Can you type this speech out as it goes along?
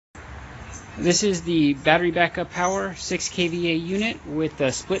This is the battery backup power 6 kVA unit with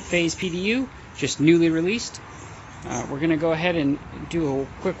a split phase PDU, just newly released. We're going to go ahead and do a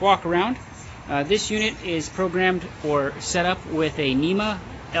quick walk around. This unit is programmed or set up with a NEMA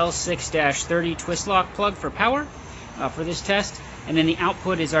L6-30 twist lock plug for power for this test, and then the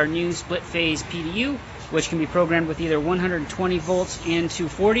output is our new split phase PDU, which can be programmed with either 120 volts and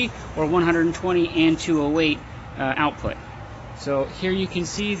 240 or 120 and 208 output. So here you can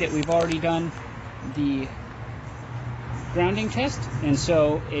see that we've already done the grounding test, and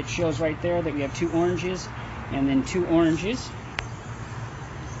so it shows right there that we have 2 oranges and then 2 oranges,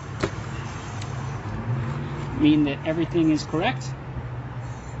 mean that everything is correct.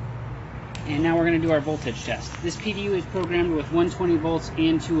 And now we're going to do our voltage test. This PDU is programmed with 120 volts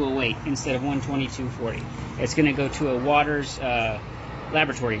and 208 instead of 120, 240. It's going to go to a Waters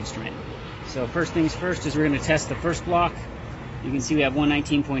laboratory instrument. So first things first is we're going to test the first block. You can see we have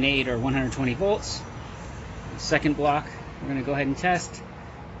 119.8 or 120 volts. Second block, we're going to go ahead and test.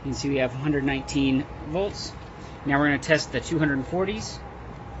 You can see we have 119 volts. Now we're going to test the 240s.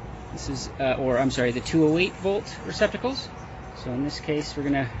 This is, the 208 volt receptacles. So in this case, we're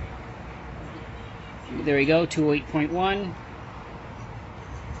going to, there we go, 208.1.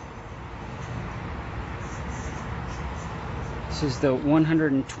 This is the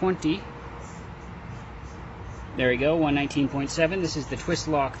 120. There we go, 119.7. This is the twist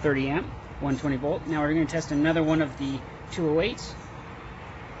lock 30 amp, 120 volt. Now we're going to test another one of the 208s.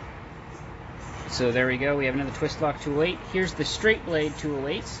 So there we go, we have another twist lock 208. Here's the straight blade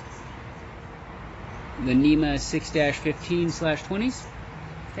 208s, the NEMA 6-15/20s.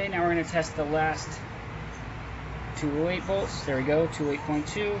 Okay, now we're going to test the last 208 volts. There we go,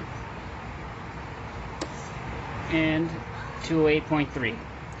 208.2 and 208.3.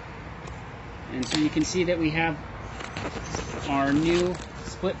 And so you can see that we have our new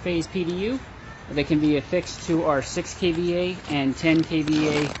split phase PDU that can be affixed to our 6 kVA and 10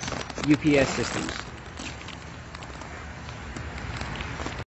 kVA UPS systems.